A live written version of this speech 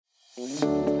Hi,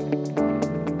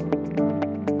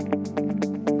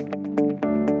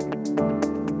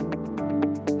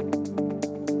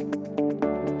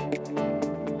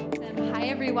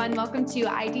 everyone. Welcome to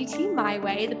IDT My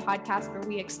Way, the podcast where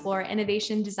we explore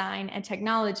innovation, design, and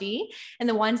technology, and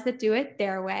the ones that do it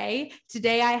their way.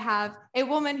 Today, I have a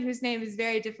woman whose name is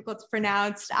very difficult to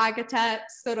pronounce, Agata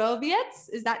Soroviets.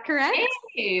 Is that correct?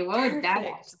 Hey, well done.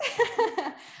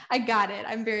 I got it.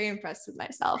 I'm very impressed with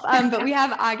myself. But we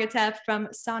have Agata from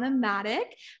Sonomatic,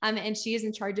 and she is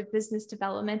in charge of business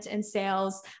development and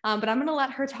sales. But I'm going to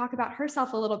let her talk about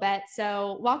herself a little bit.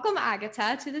 So welcome,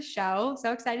 Agata, to the show.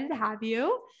 So excited to have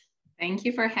you. Thank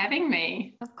you for having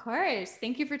me. Of course.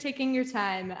 Thank you for taking your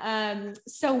time.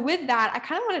 So with that, I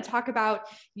kind of want to talk about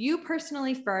you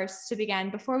personally first to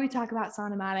begin, before we talk about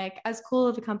Sonomatic, as cool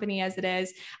of a company as it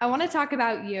is. I want to talk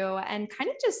about you and kind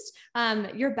of just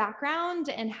your background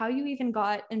and how you even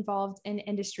got involved in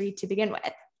industry to begin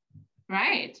with.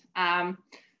 Right.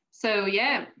 So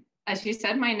yeah, as you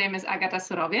said, my name is Agata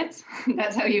Soroviets.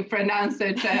 That's how you pronounce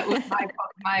it with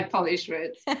my Polish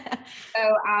roots.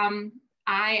 So I'm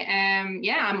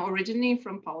originally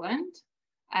from Poland.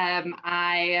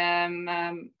 I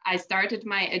started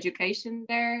my education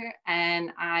there,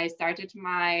 and I started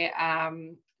my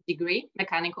degree,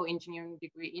 mechanical engineering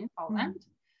degree in Poland.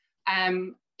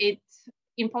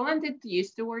 In Poland, it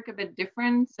used to work a bit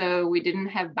different. So we didn't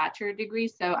have bachelor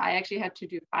degrees. So I actually had to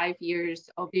do 5 years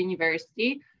of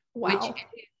university, which is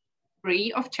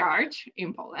free of charge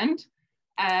in Poland.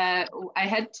 I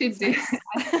had to do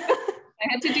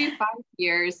 5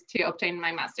 years to obtain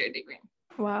my master's degree.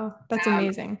 Wow, that's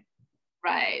amazing.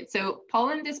 Right. So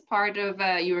Poland is part of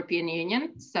the European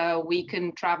Union, so we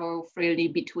can travel freely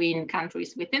between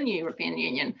countries within the European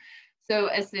Union. So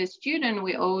as a student,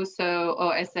 we also,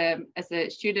 or as a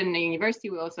student in university,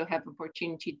 we also have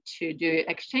opportunity to do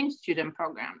exchange student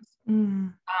programs.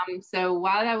 So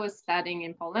while I was studying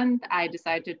in Poland, I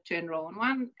decided to enroll in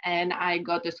one, and I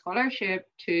got a scholarship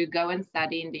to go and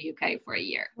study in the UK for a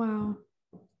year. Wow.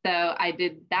 So I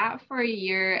did that for a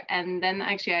year, and then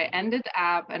actually I ended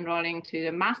up enrolling to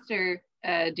the master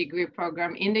degree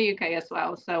program in the UK as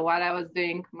well. So while I was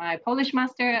doing my Polish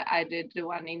master, I did the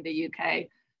one in the UK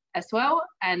as well,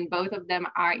 and both of them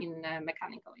are in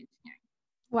mechanical engineering.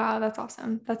 Wow, that's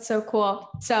awesome. That's so cool.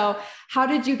 So how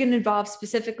did you get involved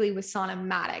specifically with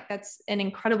Sonomatic? That's an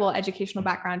incredible educational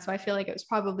background. So I feel like it was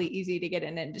probably easy to get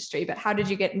in industry, but how did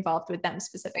you get involved with them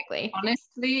specifically?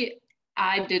 Honestly,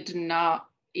 I did not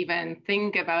even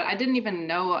think about, I didn't even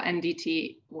know what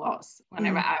NDT was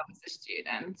whenever I was a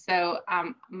student. So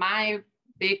my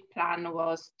big plan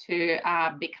was to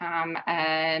become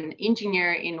an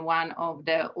engineer in one of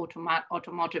the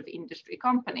automotive industry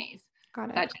companies,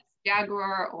 such as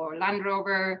Jaguar or Land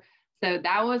Rover. So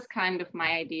that was kind of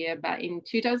my idea. But in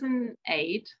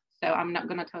 2008, so I'm not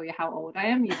going to tell you how old I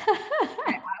am.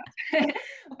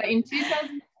 But in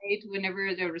 2008,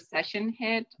 whenever the recession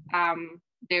hit,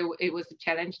 it was a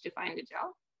challenge to find a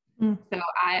job. So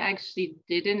I actually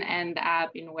didn't end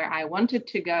up in where I wanted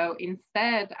to go.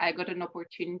 Instead, I got an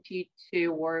opportunity to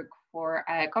work for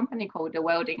a company called the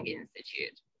Welding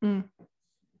Institute.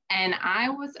 And I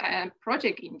was a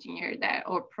project engineer there,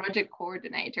 or project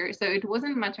coordinator. So it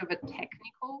wasn't much of a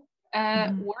technical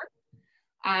work.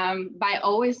 But I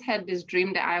always had this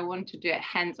dream that I want to do a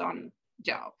hands-on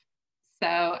job. So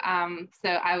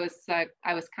I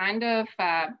was kind of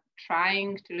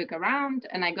trying to look around,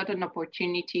 and I got an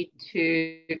opportunity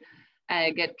to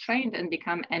get trained and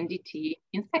become NDT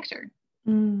inspector.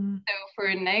 So for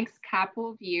the next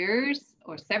couple of years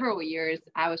or several years,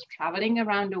 I was traveling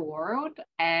around the world,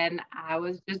 and I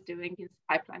was just doing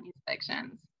pipeline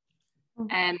inspections.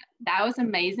 And that was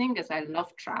amazing because I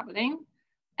love traveling.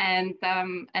 And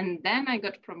then I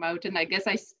got promoted. I guess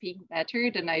I speak better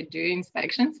than I do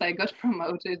inspections. I got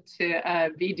promoted to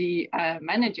a BD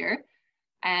manager.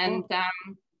 And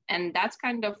that's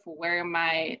kind of where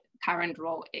my current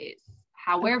role is.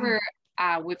 However,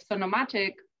 with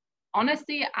Sonomatic,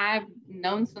 honestly, I've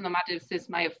known Sonomatic since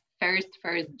my first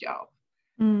job.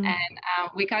 And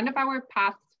we kind of, our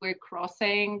paths were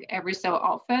crossing every so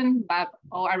often. But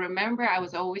I remember I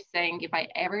was always saying, if I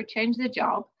ever change the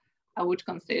job, I would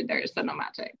consider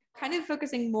Sonomatic. Kind of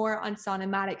focusing more on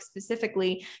Sonomatic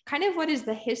specifically, kind of what is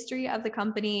the history of the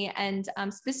company, and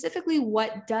specifically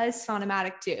what does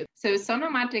Sonomatic do? So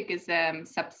Sonomatic is a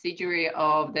subsidiary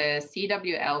of the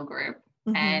CWL group.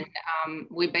 And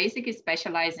we basically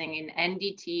specializing in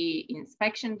NDT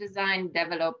inspection design,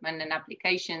 development, and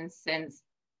applications since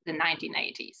the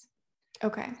 1980s.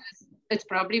 Okay. It's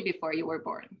probably before you were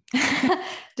born.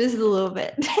 Just a little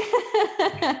bit.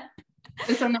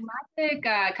 So Sonomatic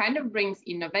kind of brings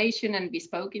innovation and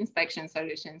bespoke inspection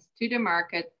solutions to the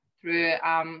market through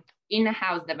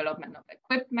in-house development of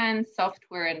equipment,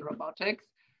 software, and robotics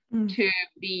to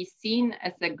be seen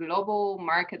as a global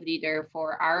market leader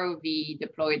for ROV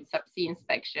deployed subsea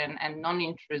inspection and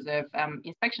non-intrusive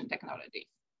inspection technologies.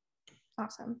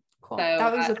 Awesome. Cool. So,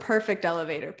 that was a perfect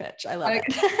elevator pitch. I love okay.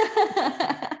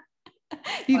 it.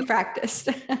 You practiced.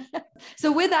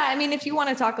 So with that, I mean, if you want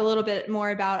to talk a little bit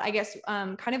more about, I guess,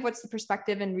 kind of what's the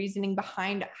perspective and reasoning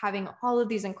behind having all of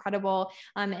these incredible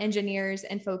engineers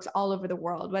and folks all over the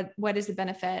world? What is the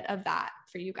benefit of that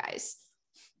for you guys?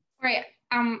 Right.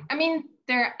 I mean,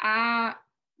 there are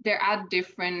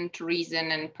different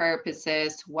reasons and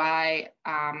purposes why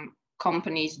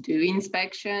companies do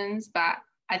inspections, but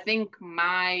I think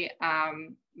my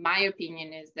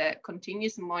opinion is that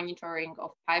continuous monitoring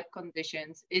of pipe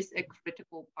conditions is a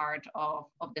critical part of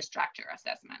the structure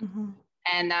assessment. Mm-hmm.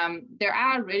 And there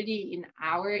are really, in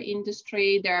our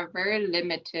industry, there are very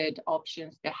limited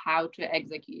options to how to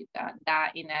execute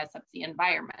that in a subsea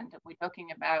environment. We're talking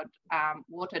about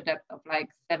water depth of like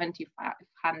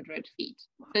 7,500 feet.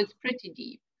 So it's pretty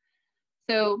deep.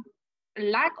 So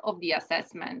lack of the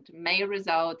assessment may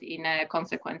result in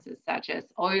consequences such as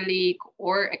oil leak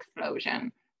or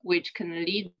explosion, which can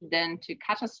lead then to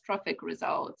catastrophic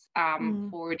results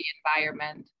for the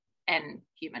environment and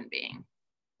human being.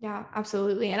 Yeah,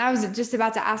 absolutely. And I was just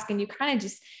about to ask, and you kind of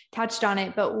just touched on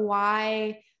it, but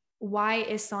why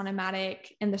is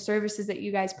Sonomatic and the services that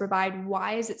you guys provide,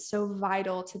 why is it so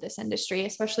vital to this industry,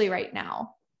 especially right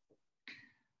now?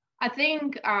 I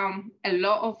think a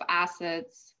lot of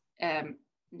assets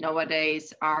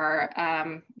nowadays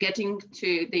are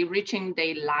reaching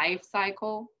their life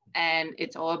cycle, and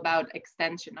it's all about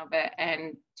extension of it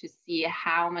and to see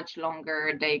how much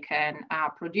longer they can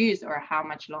produce or how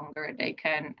much longer they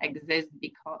can exist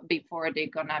before they're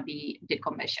gonna be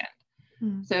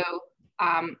decommissioned. So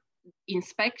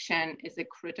inspection is a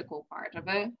critical part of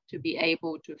it, to be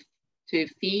able to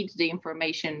feed the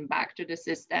information back to the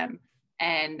system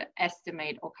and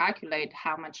estimate or calculate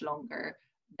how much longer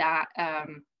that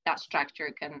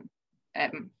structure can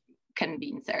be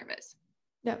in service.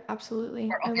 Yeah, absolutely.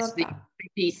 Or obviously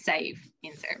be safe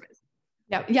in service.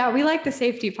 Yeah, we like the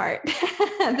safety part.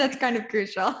 That's kind of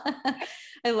crucial.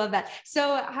 I love that.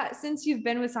 So since you've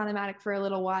been with Sonomatic for a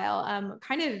little while,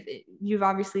 you've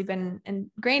obviously been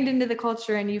ingrained into the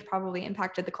culture, and you've probably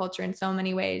impacted the culture in so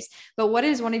many ways. But what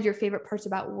is one of your favorite parts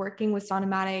about working with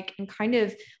Sonomatic, and kind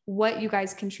of what you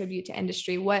guys contribute to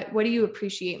industry? What do you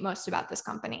appreciate most about this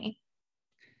company?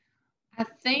 I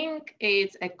think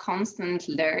it's a constant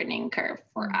learning curve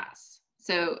for us.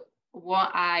 So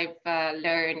what I've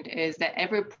learned is that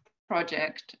every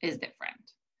project is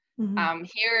different. Mm-hmm.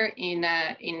 Here in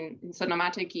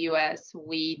Sonomatic US,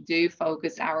 we do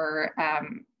focus our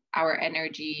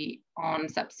energy on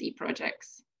subsea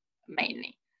projects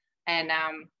mainly, and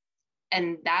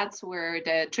that's where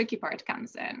the tricky part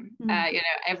comes in. Mm-hmm.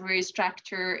 Every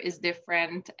structure is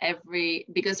different.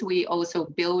 Because we also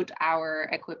build our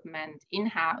equipment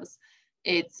in-house,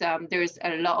 it's there's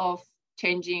a lot of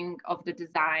changing of the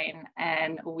design,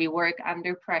 and we work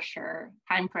under pressure,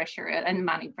 time pressure and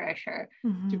money pressure,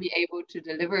 mm-hmm. to be able to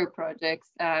deliver projects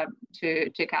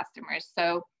to customers.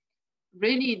 So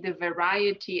really the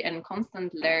variety and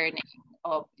constant learning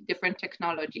of different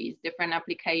technologies, different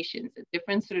applications,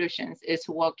 different solutions is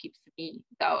what keeps me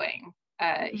going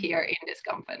here in this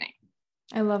company.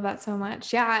 I love that so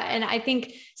much. Yeah. And I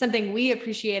think something we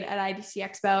appreciate at IDC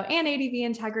Expo and ADV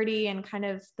Integrity, and kind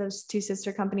of those two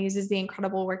sister companies, is the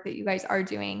incredible work that you guys are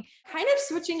doing. Kind of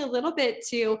switching a little bit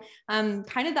to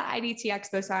kind of the IDT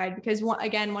Expo side, because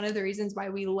one of the reasons why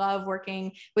we love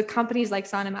working with companies like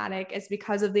Sonomatic is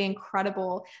because of the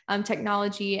incredible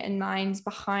technology and minds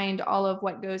behind all of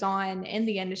what goes on in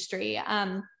the industry.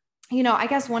 I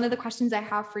guess one of the questions I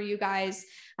have for you guys,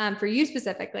 for you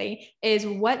specifically, is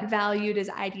what value does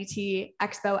IDT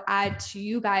Expo add to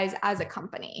you guys as a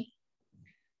company?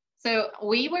 So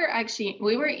we were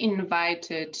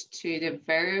invited to the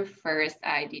very first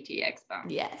IDT Expo.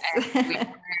 Yes.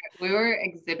 we were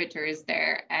exhibitors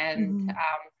there, and mm-hmm.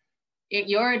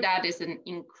 Your dad is an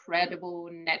incredible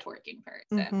networking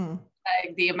person. Mm-hmm.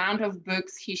 Like the amount of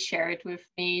books he shared with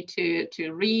me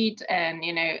to read, and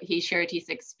he shared his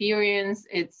experience.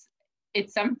 It's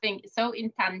something so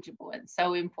intangible and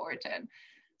so important.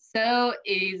 So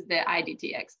is the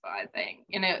IDT Expo, I think.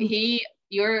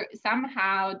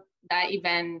 Somehow that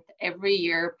event every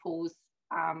year pulls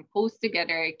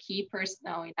together a key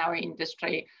personnel in our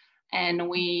industry. And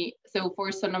so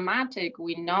for Sonomatic,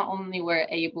 we not only were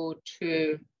able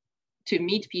to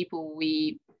meet people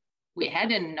we we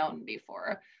hadn't known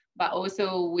before, but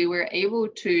also we were able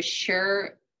to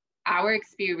share our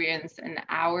experience and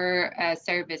our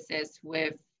services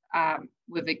with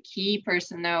a key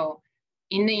personnel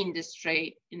in the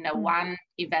industry in a one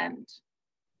event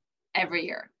every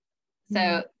year. So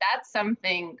that's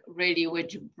something really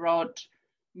which brought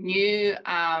new,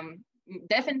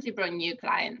 definitely brought new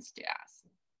clients to us.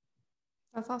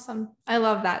 That's awesome. I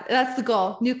love that. That's the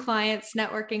goal. New clients,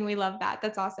 networking. We love that.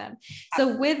 That's awesome.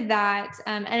 So with that,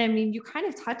 and I mean, you kind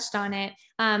of touched on it,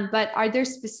 but are there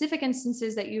specific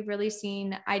instances that you've really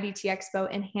seen IDT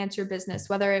Expo enhance your business,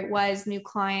 whether it was new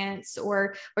clients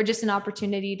or just an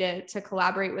opportunity to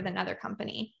collaborate with another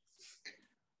company?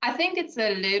 I think it's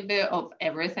a little bit of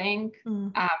everything.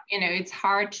 It's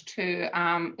hard to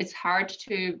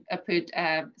put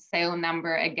a sale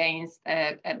number against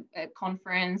a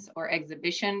conference or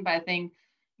exhibition, but I think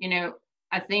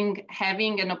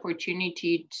having an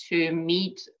opportunity to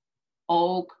meet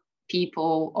all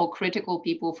people or critical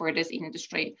people for this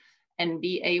industry and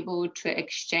be able to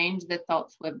exchange the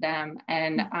thoughts with them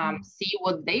and see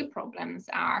what their problems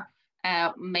are.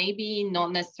 Maybe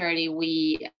not necessarily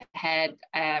we had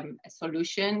a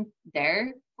solution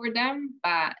there for them,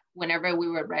 but whenever we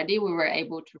were ready, we were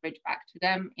able to reach back to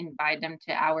them, invite them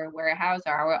to our warehouse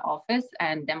or our office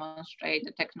and demonstrate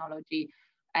the technology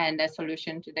and a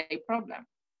solution to their problem.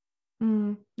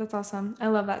 That's awesome. I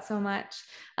love that so much.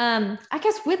 I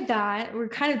guess with that, we're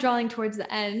kind of drawing towards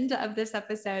the end of this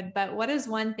episode, but what is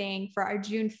one thing for our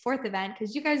June 4th event?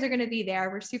 Because you guys are going to be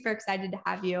there. We're super excited to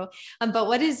have you. But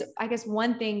what is, I guess,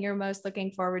 one thing you're most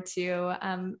looking forward to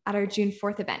at our June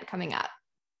 4th event coming up?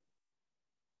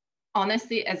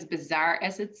 Honestly, as bizarre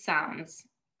as it sounds,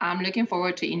 I'm looking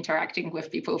forward to interacting with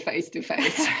people face to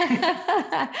face.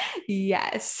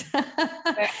 Yes.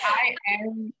 I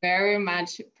am very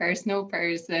much personal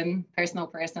person,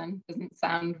 doesn't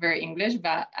sound very English,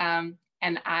 but, and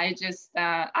I just,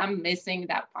 I'm missing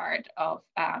that part of,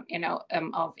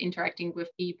 of interacting with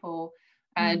people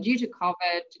due to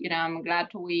COVID. I'm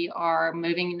glad we are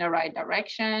moving in the right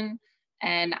direction.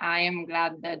 And I am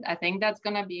glad that I think that's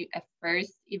going to be a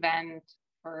first event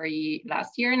for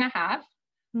last year and a half.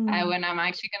 When I'm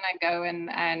actually going to go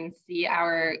and see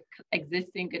our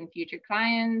existing and future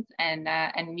clients and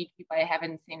meet people I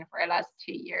haven't seen for the last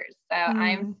 2 years. So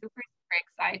I'm super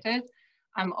excited.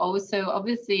 I'm also,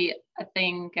 obviously, I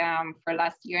think for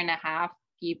last year and a half,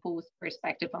 people's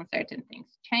perspective on certain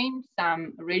things changed. So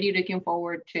I'm really looking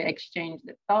forward to exchange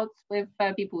the thoughts with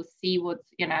people, see what's,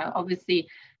 obviously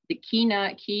the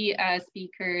key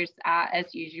speakers are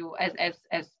as usual,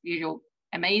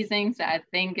 amazing. So I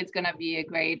think it's gonna be a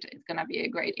great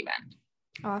event.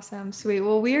 Awesome. Sweet.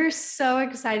 Well, we're so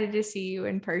excited to see you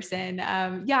in person.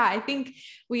 I think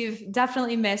we've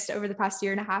definitely missed over the past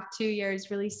year and a half, 2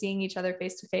 years, really seeing each other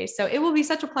face to face. So it will be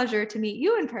such a pleasure to meet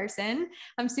you in person.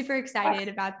 I'm super excited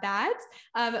about that.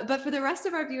 But for the rest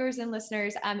of our viewers and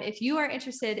listeners, if you are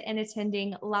interested in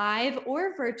attending live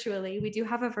or virtually, we do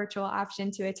have a virtual option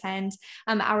to attend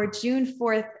our June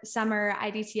 4th Summer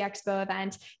IDT Expo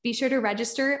event. Be sure to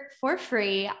register for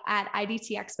free at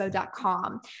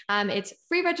idtexpo.com. It's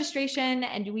free registration,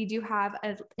 and we do have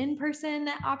an in-person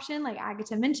option like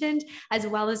Agatha mentioned, as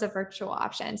well as a virtual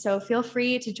option. So feel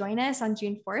free to join us on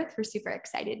June 4th. We're super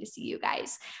excited to see you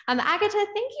guys. Agatha,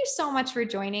 thank you so much for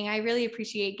joining. I really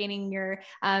appreciate getting your,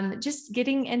 just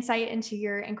getting insight into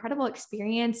your incredible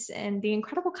experience and the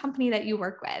incredible company that you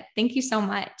work with. Thank you so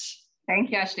much.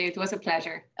 Thank you, Ashley. It was a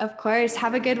pleasure. Of course.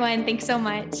 Have a good one. Thanks so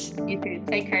much. You too.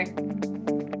 Take care.